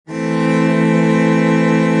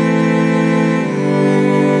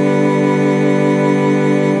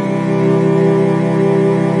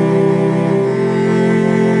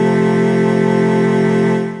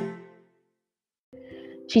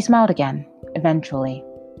She smiled again, eventually.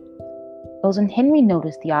 It was when Henry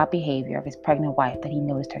noticed the odd behavior of his pregnant wife that he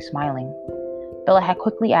noticed her smiling. Bella had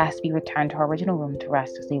quickly asked to be returned to her original room to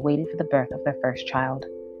rest as they waited for the birth of their first child.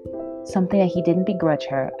 Something that he didn't begrudge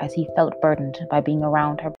her, as he felt burdened by being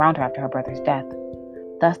around her after her brother's death.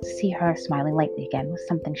 Thus, to see her smiling lightly again was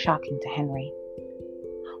something shocking to Henry.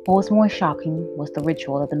 What was more shocking was the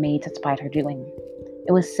ritual that the maids had spied her doing.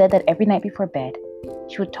 It was said that every night before bed,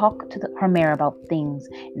 she would talk to her mirror about things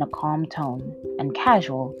in a calm tone and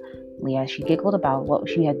casually as she giggled about what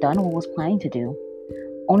she had done or was planning to do,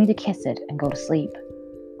 only to kiss it and go to sleep.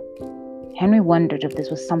 Henry wondered if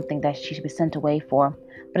this was something that she should be sent away for,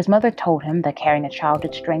 but his mother told him that carrying a child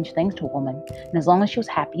did strange things to a woman, and as long as she was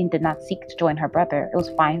happy and did not seek to join her brother, it was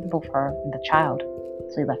fine for both her and the child,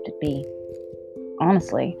 so he left it be.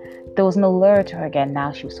 Honestly, there was no lure to her again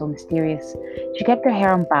now she was so mysterious. She kept her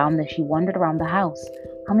hair unbound as she wandered around the house.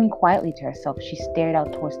 Humming quietly to herself, she stared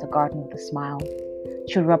out towards the garden with a smile.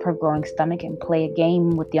 She would rub her growing stomach and play a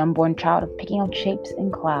game with the unborn child of picking out shapes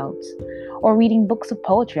in clouds, or reading books of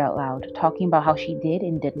poetry out loud, talking about how she did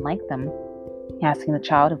and didn't like them, asking the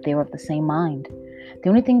child if they were of the same mind. The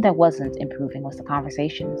only thing that wasn't improving was the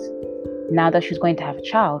conversations. Now that she was going to have a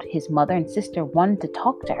child, his mother and sister wanted to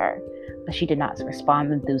talk to her, but she did not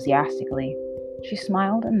respond enthusiastically. She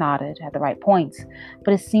smiled and nodded at the right points,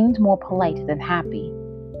 but it seemed more polite than happy,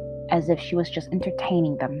 as if she was just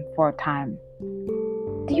entertaining them for a time.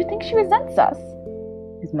 "Do you think she resents us?"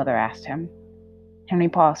 his mother asked him. Henry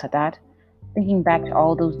paused at that, thinking back to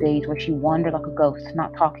all those days where she wandered like a ghost,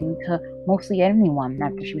 not talking to mostly anyone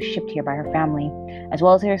after she was shipped here by her family, as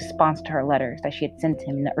well as her response to her letters that she had sent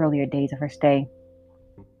him in the earlier days of her stay.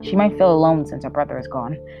 She might feel alone since her brother is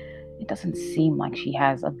gone. It doesn't seem like she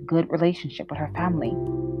has a good relationship with her family.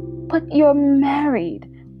 "But you're married.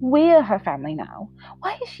 We're her family now.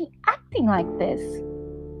 Why is she acting like this?"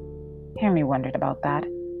 Henry wondered about that.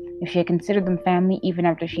 If she had considered them family even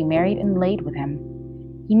after she married and laid with him.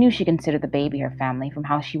 He knew she considered the baby her family from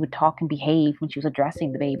how she would talk and behave when she was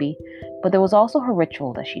addressing the baby, but there was also her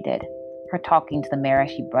ritual that she did. Her talking to the mirror as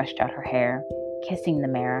she brushed out her hair, kissing the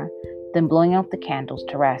mirror, then blowing out the candles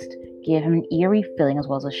to rest, gave him an eerie feeling as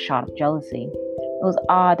well as a shot of jealousy. It was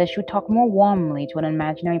odd that she would talk more warmly to an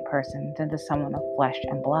imaginary person than to someone of flesh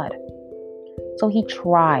and blood. So he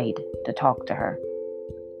tried to talk to her,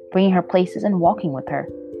 bringing her places and walking with her.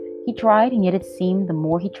 He tried, and yet it seemed the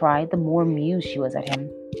more he tried, the more amused she was at him.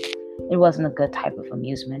 It wasn't a good type of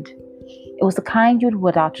amusement. It was the kind you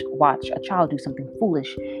would watch a child do something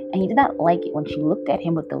foolish, and he did not like it when she looked at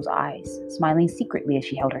him with those eyes, smiling secretly as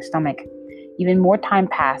she held her stomach. Even more time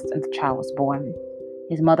passed, and the child was born.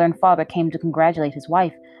 His mother and father came to congratulate his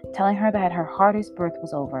wife, telling her that her hardest birth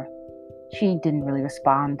was over. She didn't really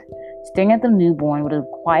respond, staring at the newborn with a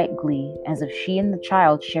quiet glee, as if she and the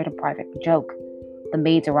child shared a private joke. The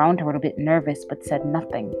maids around her were a bit nervous but said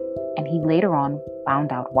nothing, and he later on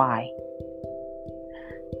found out why.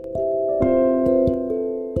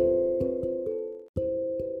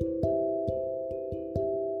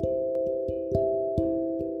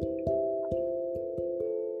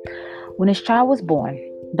 When his child was born,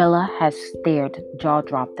 Bella had stared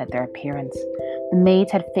jaw-dropped at their appearance. The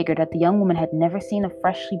maids had figured that the young woman had never seen a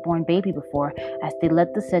freshly born baby before, as they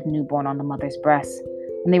led the said newborn on the mother's breast.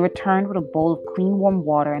 When they returned with a bowl of clean warm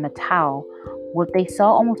water and a towel, what they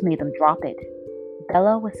saw almost made them drop it.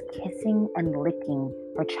 Bella was kissing and licking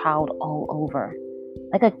her child all over.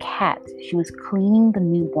 Like a cat, she was cleaning the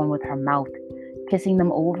newborn with her mouth, kissing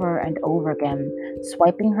them over and over again,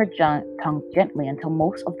 swiping her tongue gently until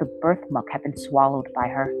most of the birth milk had been swallowed by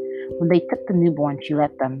her. When they took the newborn, she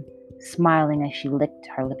let them, smiling as she licked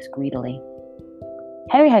her lips greedily.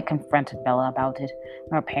 Henry had confronted Bella about it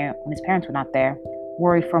when his parents were not there,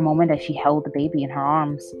 worried for a moment as she held the baby in her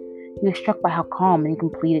arms. He was struck by how calm and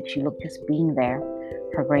completed she looked just being there.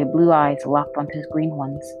 Her gray blue eyes locked onto his green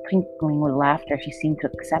ones, twinkling with laughter as she seemed to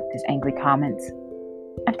accept his angry comments.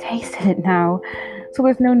 "I've tasted it now, so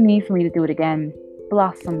there's no need for me to do it again.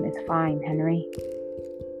 Blossom is fine, Henry."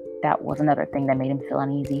 That was another thing that made him feel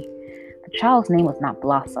uneasy. The child's name was not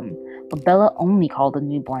Blossom, but Bella only called the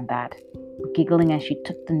newborn that, giggling as she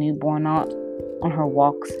took the newborn out on her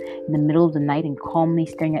walks in the middle of the night and calmly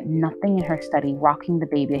staring at nothing in her study, rocking the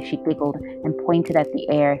baby as she giggled and pointed at the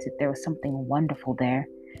air as if there was something wonderful there.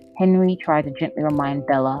 Henry tried to gently remind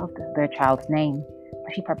Bella of their child's name,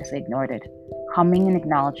 but she purposely ignored it, humming in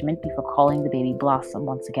acknowledgement before calling the baby Blossom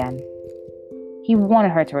once again. He wanted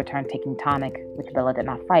her to return taking tonic, which Bella did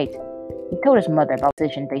not fight. He told his mother about the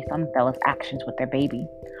decision based on Bella's actions with their baby.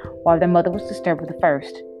 While their mother was disturbed with the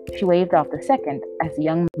first, she waved off the second as the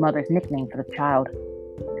young mother's nickname for the child.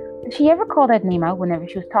 Did she ever call that name out whenever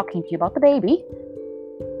she was talking to you about the baby?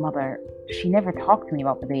 Mother, she never talked to me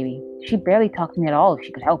about the baby. She barely talked to me at all if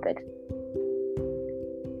she could help it.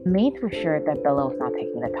 The maids were sure that Bella was not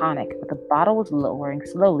taking the tonic, but the bottle was lowering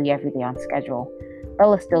slowly every day on schedule.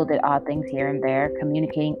 Bella still did odd things here and there,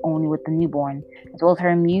 communicating only with the newborn, as well as her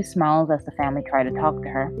amused smiles as the family tried to talk to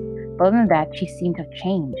her. But other than that, she seemed to have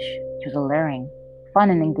changed. She was alluring, fun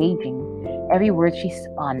and engaging. Every word she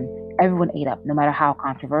spun, everyone ate up, no matter how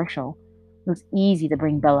controversial. It was easy to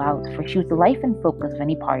bring Bella out, for she was the life and focus of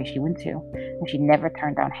any party she went to, and she never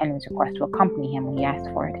turned down Henry's request to accompany him when he asked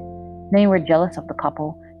for it. Many were jealous of the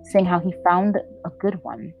couple, saying how he found a good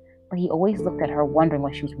one, but he always looked at her wondering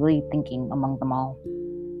what she was really thinking among them all.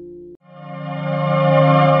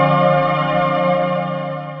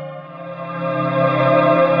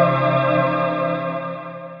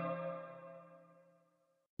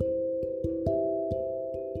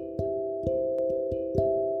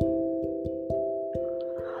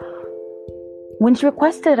 When she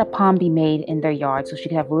requested that a pond be made in their yard so she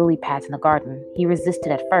could have lily pads in the garden, he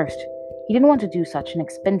resisted at first. He didn't want to do such an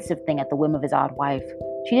expensive thing at the whim of his odd wife.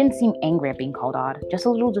 She didn't seem angry at being called odd, just a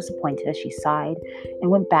little disappointed as she sighed and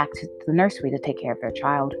went back to the nursery to take care of their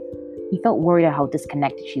child. He felt worried at how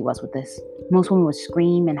disconnected she was with this. Most women would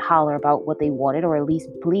scream and holler about what they wanted or at least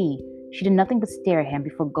bleat. She did nothing but stare at him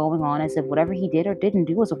before going on as if whatever he did or didn't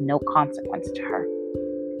do was of no consequence to her.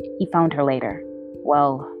 He found her later.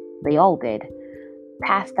 Well, they all did.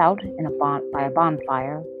 Passed out by a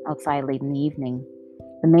bonfire outside late in the evening.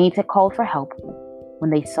 The maids had called for help when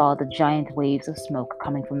they saw the giant waves of smoke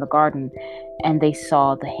coming from the garden, and they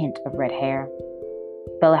saw the hint of red hair.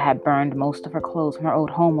 Bella had burned most of her clothes from her old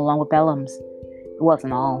home along with Bellum's. It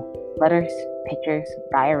wasn't all. Letters, pictures,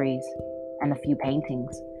 diaries, and a few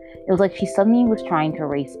paintings. It was like she suddenly was trying to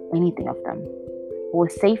erase anything of them. What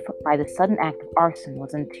was safe by the sudden act of arson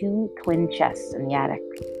was in 2 twin chests in the attic.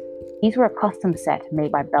 These were a custom set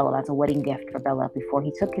made by Bella as a wedding gift for Bella before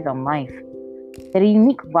he took his own life. They had a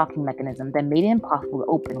unique locking mechanism that made it impossible to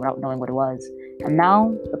open without knowing what it was, and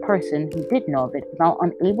now the person who did know of it was now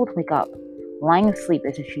unable to wake up, lying asleep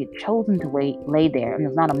as if she had chosen to lay there, and it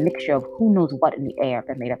was not a mixture of who knows what in the air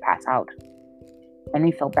that made her pass out.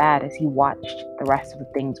 Henry felt bad as he watched the rest of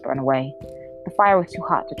the things burn away. The fire was too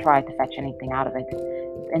hot to try to fetch anything out of it,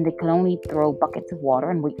 and they could only throw buckets of water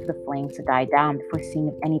and wait for the flames to die down before seeing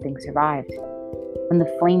if anything survived. When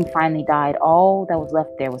the flame finally died, all that was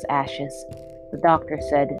left there was ashes. The doctor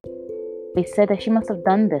said, They said that she must have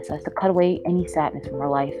done this as to cut away any sadness from her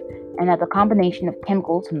life, and that the combination of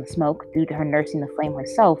chemicals from the smoke, due to her nursing the flame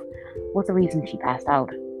herself, was the reason she passed out.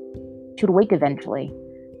 She would wake eventually,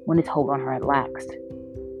 when its hold on her had laxed.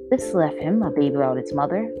 This left him a baby without its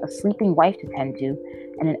mother, a sleeping wife to tend to,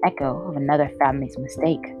 and an echo of another family's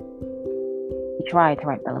mistake. He tried to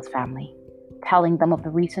write Bella's family, telling them of the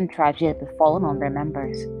recent tragedy that had befallen on their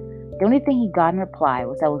members. The only thing he got in reply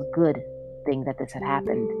was that it was a good thing that this had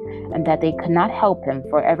happened, and that they could not help him,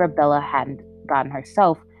 for whatever Bella hadn't gotten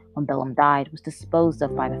herself when Bellum died was disposed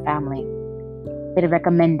of by the family. They had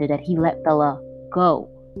recommended that he let Bella go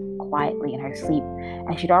quietly in her sleep,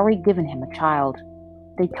 as she'd already given him a child.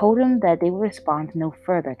 They told him that they would respond no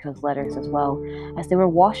further to his letters as well, as they were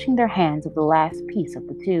washing their hands of the last piece of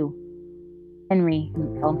the 2. Henry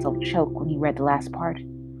felt himself choke when he read the last part.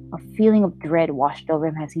 A feeling of dread washed over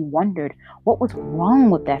him as he wondered what was wrong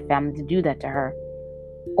with that family to do that to her,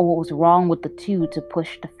 or what was wrong with the 2 to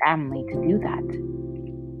push the family to do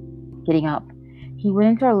that. Getting up, he went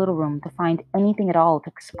into our little room to find anything at all to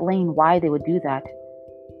explain why they would do that.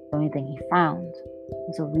 The only thing he found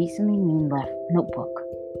was a recently left notebook,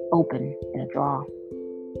 open in a drawer.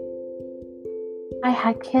 I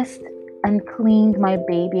had kissed and cleaned my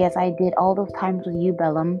baby as I did all those times with you,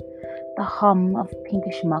 Bellum. The hum of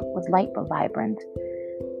pinkish muck was light but vibrant.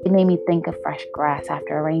 It made me think of fresh grass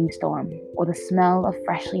after a rainstorm, or the smell of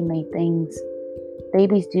freshly made things.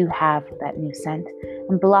 Babies do have that new scent,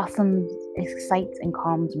 and blossoms excites and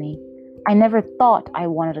calms me. I never thought I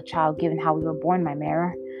wanted a child given how we were born, my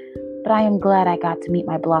Mara, but I am glad I got to meet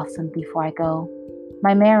my Blossom before I go.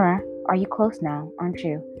 My Mara, are you close now, aren't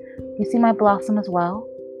you? Do you see my Blossom as well?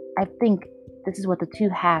 I think this is what the 2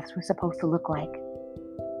 halves were supposed to look like,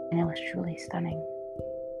 and it was truly stunning.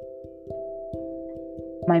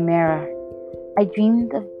 My Mara, I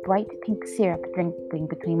dreamed of bright pink syrup dripping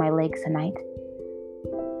between my legs tonight.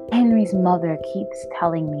 Henry's mother keeps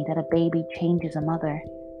telling me that a baby changes a mother.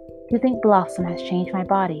 Do you think Blossom has changed my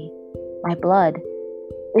body, my blood?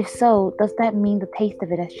 If so, does that mean the taste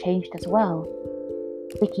of it has changed as well?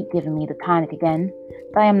 They keep giving me the tonic again,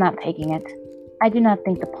 but I am not taking it. I do not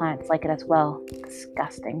think the plants like it as well.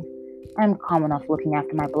 Disgusting. I'm calm enough looking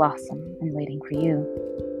after my blossom and waiting for you.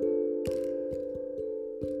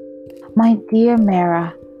 My dear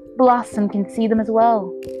Mara, Blossom can see them as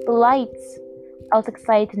well. The lights. I was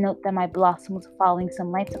excited to note that my Blossom was following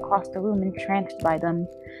some lights across the room, entranced by them.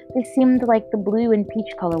 They seemed like the blue and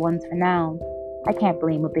peach color ones for now. I can't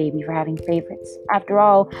blame a baby for having favorites. After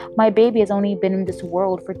all, my baby has only been in this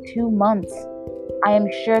world for 2 months. I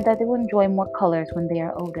am sure that they will enjoy more colors when they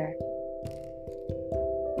are older.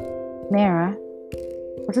 Mara,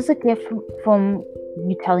 was this a gift from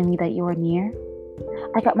you telling me that you are near?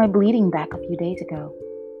 I got my bleeding back a few days ago.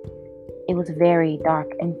 It was very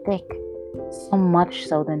dark and thick, so much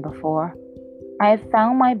so than before. I had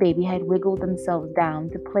found my baby had wiggled themselves down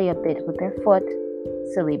to play a bit with their foot.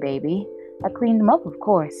 Silly baby. I cleaned them up, of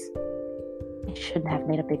course. I shouldn't have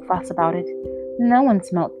made a big fuss about it. No one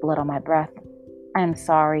smelt blood on my breath. I am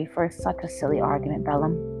sorry for such a silly argument,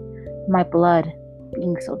 Bellum. My blood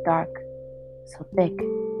being so dark, so thick.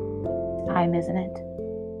 Time, isn't it?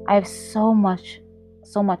 I have so much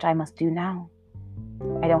I must do now.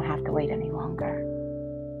 I don't have to wait any longer.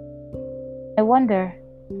 I wonder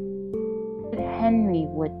if Henry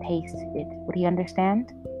would taste it. Would he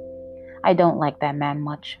understand? I don't like that man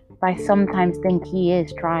much, but I sometimes think he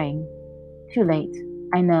is trying. Too late,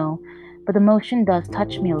 I know, but the motion does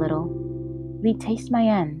touch me a little. Would he taste my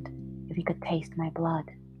end if he could taste my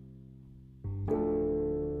blood?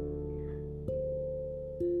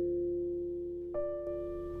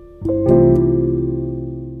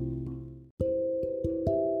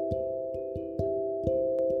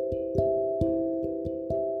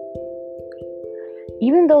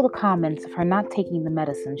 Even though the comments of her not taking the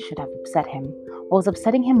medicine should have upset him, what was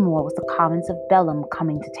upsetting him more was the comments of Bellum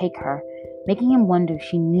coming to take her, making him wonder if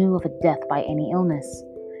she knew of a death by any illness.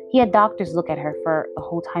 He had doctors look at her for the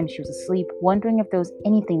whole time she was asleep, wondering if there was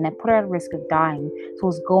anything that put her at risk of dying, so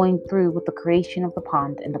was going through with the creation of the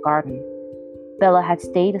pond and the garden. Bella had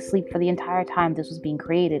stayed asleep for the entire time this was being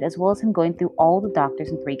created, as well as him going through all the doctors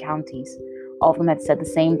in 3 counties. All of them had said the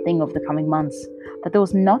same thing over the coming months, that there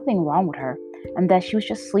was nothing wrong with her, and that she was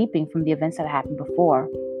just sleeping from the events that had happened before.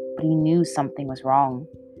 But he knew something was wrong.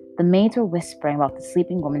 The maids were whispering about the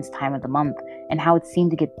sleeping woman's time of the month, and how it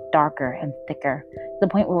seemed to get darker and thicker, to the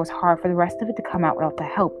point where it was hard for the rest of it to come out without the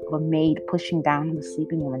help of a maid pushing down on the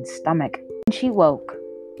sleeping woman's stomach. When she woke,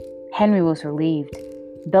 Henry was relieved.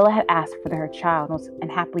 Bella had asked for her child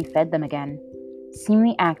and happily fed them again,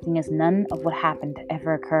 seemingly acting as none of what happened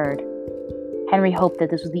ever occurred. Henry hoped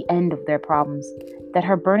that this was the end of their problems, that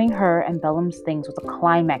her burning her and Bellum's things was the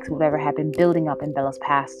climax of whatever had been building up in Bella's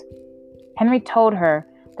past. Henry told her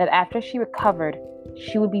that after she recovered,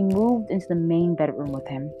 she would be moved into the main bedroom with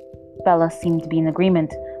him. Bella seemed to be in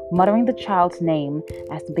agreement, muttering the child's name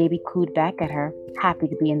as the baby cooed back at her, happy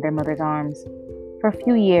to be in their mother's arms. For a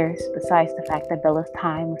few years, besides the fact that Bella's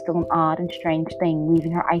time was still an odd and strange thing,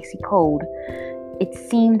 leaving her icy cold, it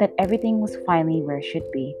seemed that everything was finally where it should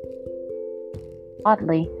be.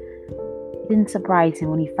 Oddly, it didn't surprise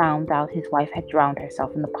him when he found out his wife had drowned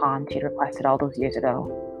herself in the pond she had requested all those years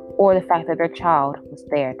ago, or the fact that their child was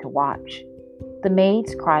there to watch. The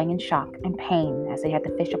maids crying in shock and pain as they had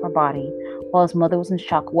to fish up her body, while his mother was in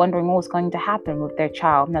shock, wondering what was going to happen with their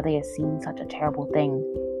child now they had seen such a terrible thing.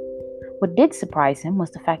 What did surprise him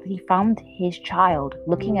was the fact that he found his child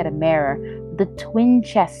looking at a mirror with the twin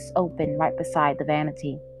chests open right beside the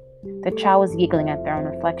vanity. The child was giggling at their own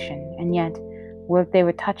reflection, and yet, where they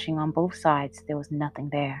were touching on both sides, there was nothing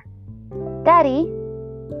there. "Daddy,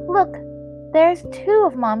 look, there's 2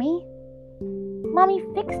 of Mommy. Mommy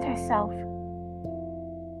fixed herself."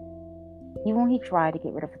 Even when he tried to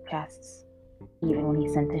get rid of the chests, even when he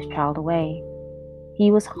sent his child away,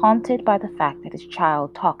 he was haunted by the fact that his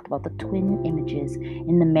child talked about the twin images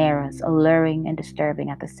in the mirrors, alluring and disturbing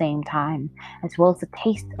at the same time, as well as the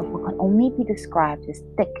taste of what could only be described as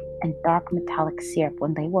thick and dark metallic syrup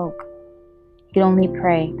when they woke. He could only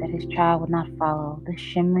pray that his child would not follow the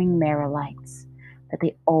shimmering mirror lights that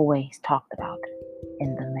they always talked about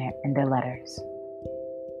in their letters.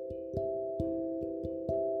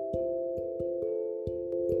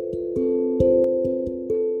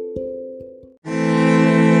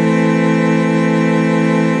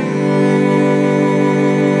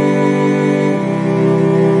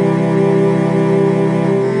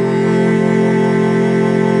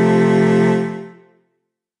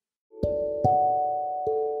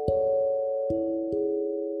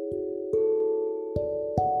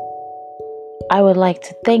 I would like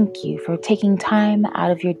to thank you for taking time out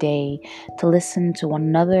of your day to listen to one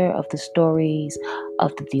another of the stories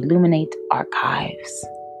of the Illuminate Archives.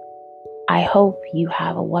 I hope you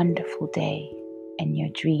have a wonderful day and your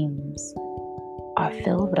dreams are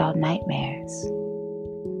filled with our nightmares.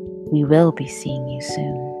 We will be seeing you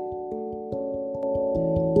soon.